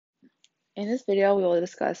In this video, we will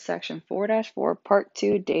discuss Section 4-4, Part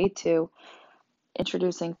 2, Day 2,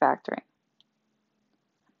 Introducing Factoring.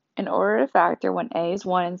 In order to factor when A is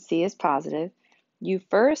 1 and C is positive, you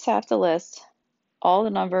first have to list all the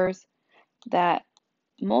numbers that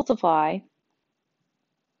multiply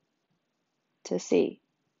to C.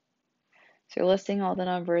 So you're listing all the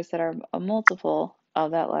numbers that are a multiple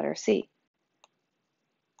of that letter C,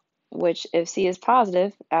 which if C is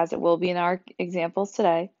positive, as it will be in our examples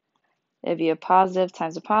today, it'd be a positive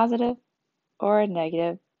times a positive or a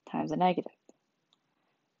negative times a negative.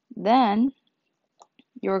 Then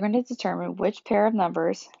you're going to determine which pair of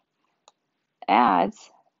numbers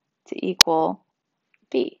adds to equal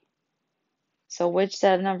B. So which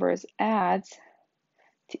set of numbers adds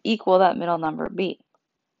to equal that middle number B.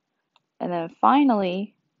 And then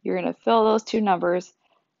finally, you're going to fill those two numbers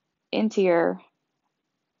into your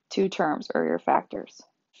two terms or your factors.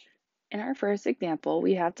 In our first example,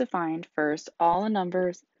 we have to find first all the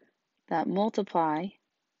numbers that multiply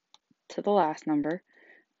to the last number,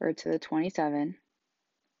 or to the 27,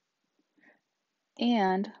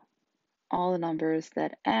 and all the numbers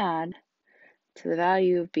that add to the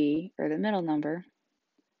value of B, or the middle number,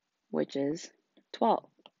 which is 12.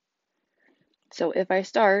 So if I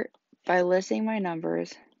start by listing my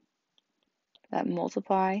numbers that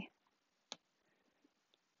multiply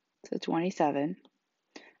to 27,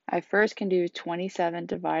 I first can do 27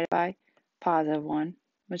 divided by positive 1,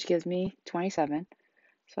 which gives me 27.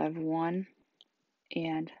 So I have 1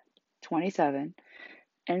 and 27.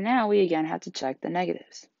 And now we again have to check the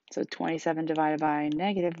negatives. So 27 divided by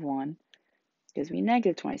negative 1 gives me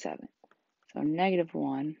negative 27. So negative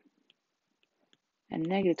 1 and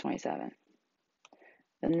negative 27.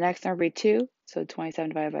 Then the next number would be 2. So 27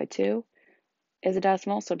 divided by 2 is a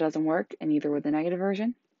decimal, so it doesn't work, and either with the negative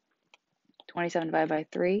version. 27 divided by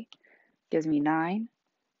 3 gives me 9.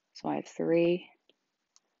 So I have 3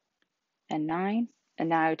 and 9. And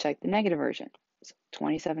now I would check the negative version. So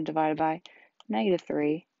 27 divided by negative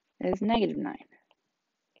 3 is negative 9.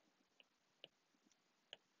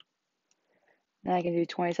 Then I can do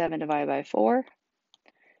 27 divided by 4,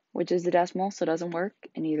 which is the decimal, so it doesn't work,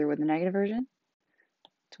 and either with the negative version.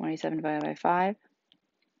 27 divided by 5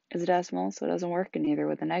 is a decimal, so it doesn't work, and either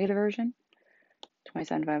with the negative version.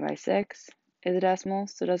 27 divided by 6 is a decimal,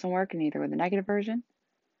 so it doesn't work, and either with the negative version.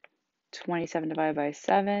 27 divided by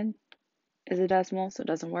 7 is a decimal, so it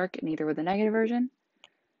doesn't work, and either with the negative version.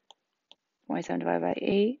 27 divided by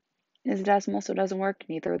 8 is a decimal, so it doesn't work,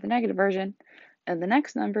 and either with the negative version. And the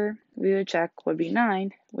next number we would check would be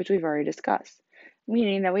 9, which we've already discussed,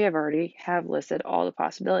 meaning that we already have listed all the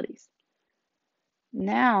possibilities.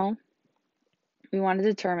 Now, we want to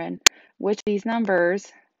determine which of these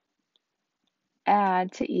numbers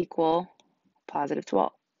add to equal positive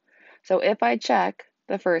 12. So if I check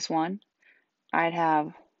the first one, I'd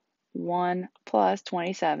have 1 plus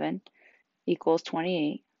 27 equals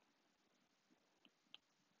 28.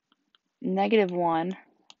 Negative 1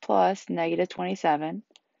 plus negative 27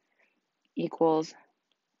 equals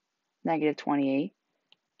negative 28.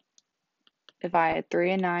 If I had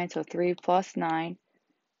 3 and 9, so 3 plus 9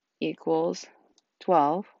 equals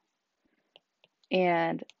 12.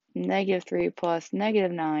 And negative 3 plus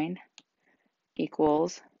negative 9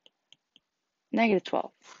 equals negative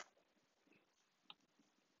 12.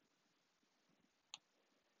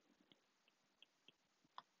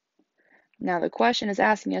 Now the question is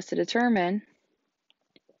asking us to determine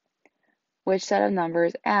which set of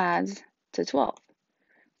numbers adds to 12.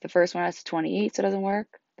 The first one adds to 28, so it doesn't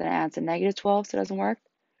work. Then it adds to negative 12, so it doesn't work.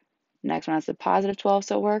 The next one adds to positive 12,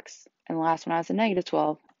 so it works. And the last one adds to negative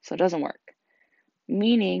 12, so it doesn't work.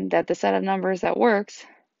 Meaning that the set of numbers that works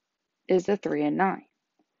is the 3 and 9.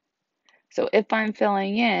 So if I'm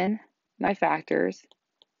filling in my factors,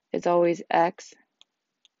 it's always x,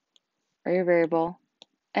 or your variable,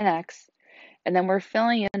 and x. And then we're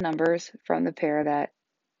filling in numbers from the pair that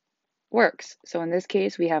works. So in this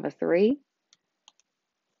case, we have a 3.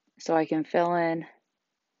 So I can fill in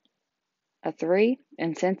a 3.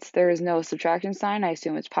 And since there is no subtraction sign, I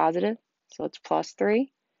assume it's positive. So it's plus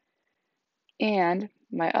 3. And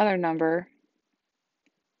my other number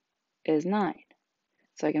is 9.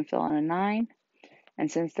 So I can fill in a 9.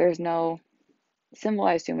 And since there's no symbol,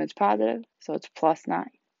 I assume it's positive. So it's plus 9.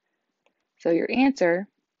 So your answer,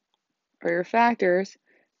 or your factors,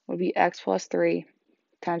 would be x plus 3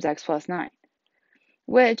 times x plus 9,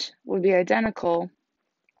 which would be identical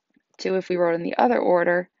to if we wrote in the other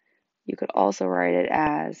order. You could also write it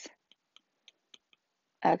as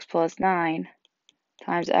x plus 9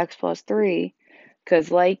 times x plus 3, because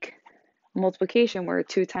like multiplication where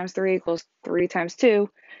 2 times 3 equals 3 times 2,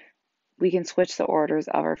 we can switch the orders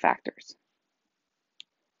of our factors.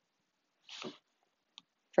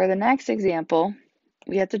 For the next example,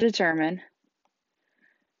 we have to determine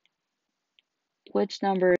which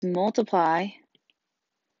numbers multiply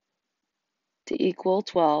to equal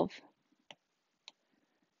 12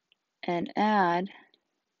 and add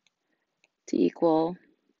to equal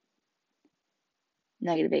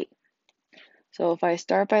 -8. So if I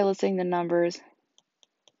start by listing the numbers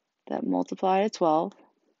that multiply to 12,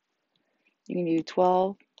 you can do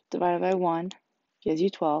 12 divided by 1 gives you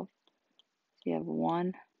 12. So you have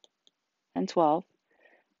 1 and 12.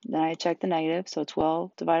 Then I check the negative, so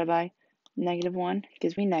 12 divided by -1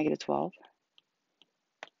 gives me -12.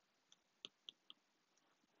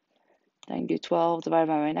 Then I can do 12 divided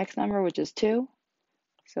by my next number, which is 2.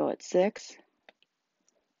 So it's 6. So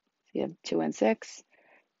you have 2 and 6.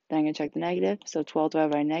 Then I'm going to check the negative. So 12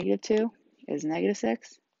 divided by -2 is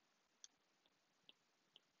 -6.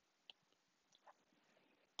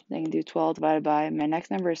 Then I can do 12 divided by my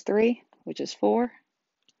next number is 3, which is 4.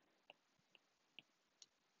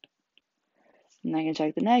 And I can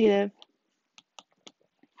check the negative,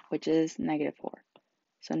 which is -4.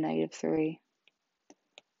 So -3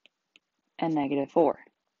 and -4.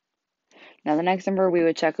 Now the next number we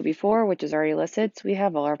would check would be 4, which is already listed, so we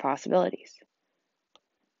have all our possibilities.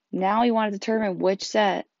 Now we want to determine which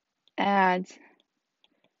set adds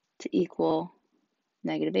to equal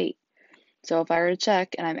 -8. So if I were to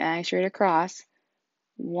check and I'm adding straight across,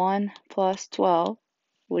 1 plus 12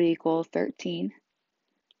 would equal 13.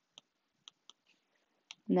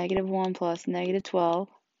 -1 plus -12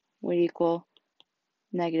 would equal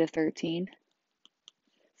 -13.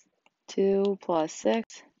 2 plus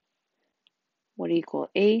 6 would equal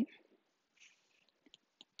 8.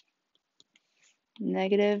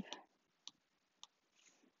 Negative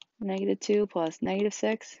 2 plus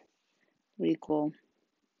 -6 would equal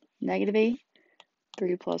 -8.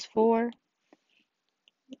 3 plus 4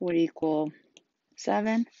 would equal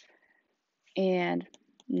 7. And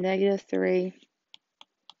 -3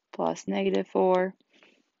 plus -4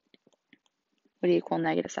 would equal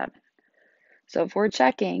 -7. So if we're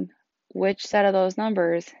checking which set of those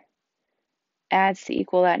numbers adds to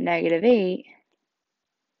equal that -8,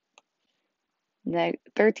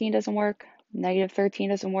 13 doesn't work, -13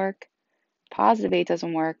 doesn't work, +8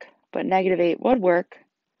 doesn't work, but -8 would work,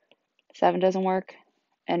 7 doesn't work,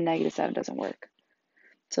 and -7 doesn't work.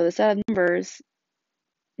 So the set of numbers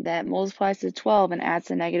that multiplies to 12 and adds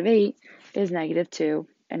to -8 is -2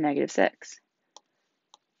 and -6.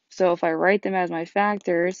 So if I write them as my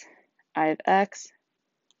factors, I have x,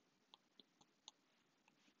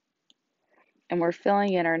 and we're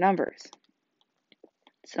filling in our numbers.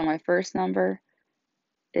 So my first number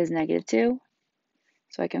is -2,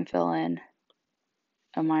 so I can fill in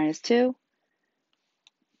a -2,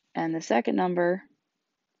 and the second number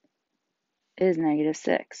is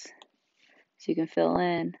 -6, so you can fill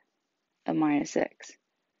in a -6,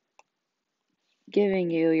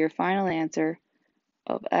 giving you your final answer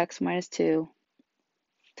of x minus 2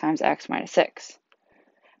 times x minus 6,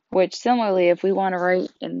 which similarly, if we want to write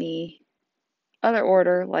in the other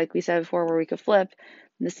order, like we said before, where we could flip,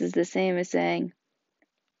 this is the same as saying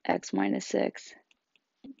x minus 6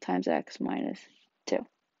 times x minus 2.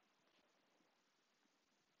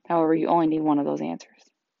 However, you only need one of those answers.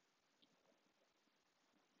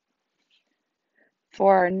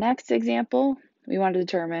 For our next example, we want to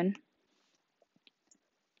determine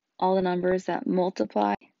all the numbers that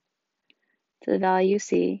multiply to the value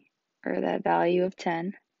c, or that value of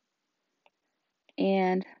 10,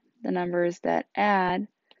 and the numbers that add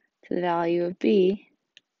to the value of b,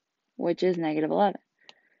 which is -11.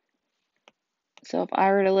 So if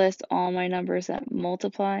I were to list all my numbers that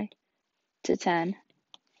multiply to 10,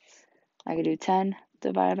 I could do 10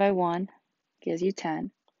 divided by 1 gives you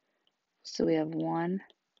 10. So we have 1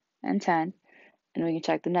 and 10, and we can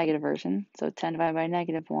check the negative version. So 10 divided by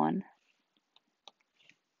 -1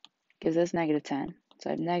 gives us -10. So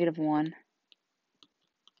I have -1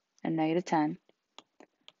 and -10.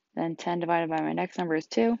 Then 10 divided by my next number is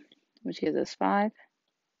 2, which gives us 5.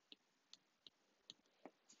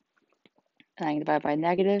 And I can divide by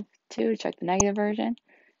 -2 to check the negative version,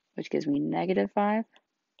 which gives me -5.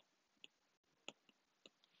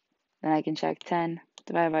 Then I can check 10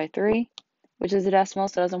 divided by 3, which is a decimal,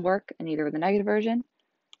 so it doesn't work in either of the negative version,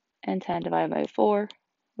 and 10 divided by 4,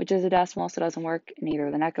 which is a decimal, so it doesn't work in either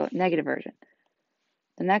of the negative version.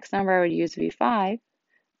 The next number I would use would be 5,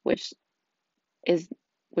 which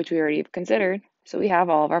we already considered, so we have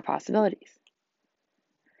all of our possibilities.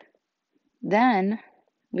 Then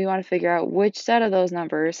we want to figure out which set of those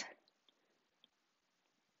numbers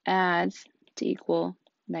adds to equal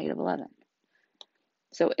 -11.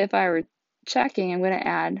 So if I were checking, I'm going to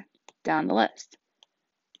add down the list.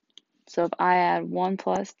 So if I add 1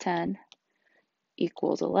 plus 10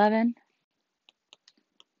 equals 11,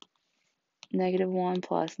 negative 1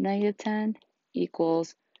 plus negative 10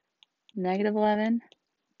 equals negative 11,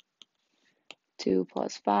 2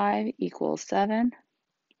 plus 5 equals 7,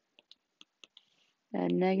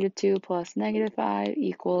 and negative 2 plus negative 5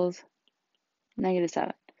 equals negative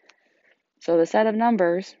 7. So the set of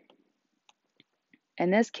numbers,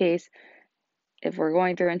 in this case, if we're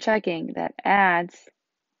going through and checking, that adds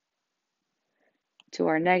to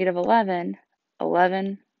our negative 11,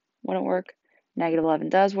 11 wouldn't work, negative 11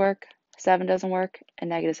 does work, 7 doesn't work, and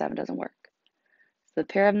negative 7 doesn't work. So the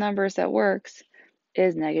pair of numbers that works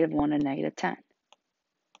is negative 1 and negative 10.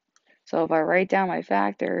 So if I write down my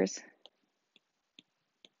factors,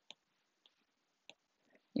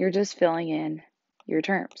 you're just filling in your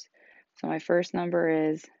terms. So my first number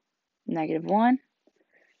is negative 1,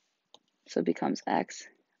 so it becomes x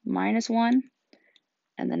minus 1,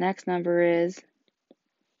 and the next number is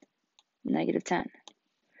negative 10,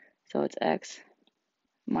 so it's x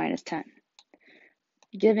minus 10.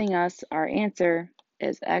 Giving us our answer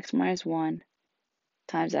is x minus 1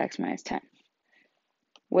 times x minus 10,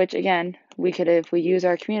 which again, we could, if we use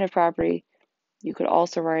our commutative property, you could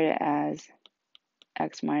also write it as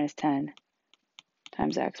x minus 10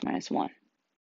 times x minus 1.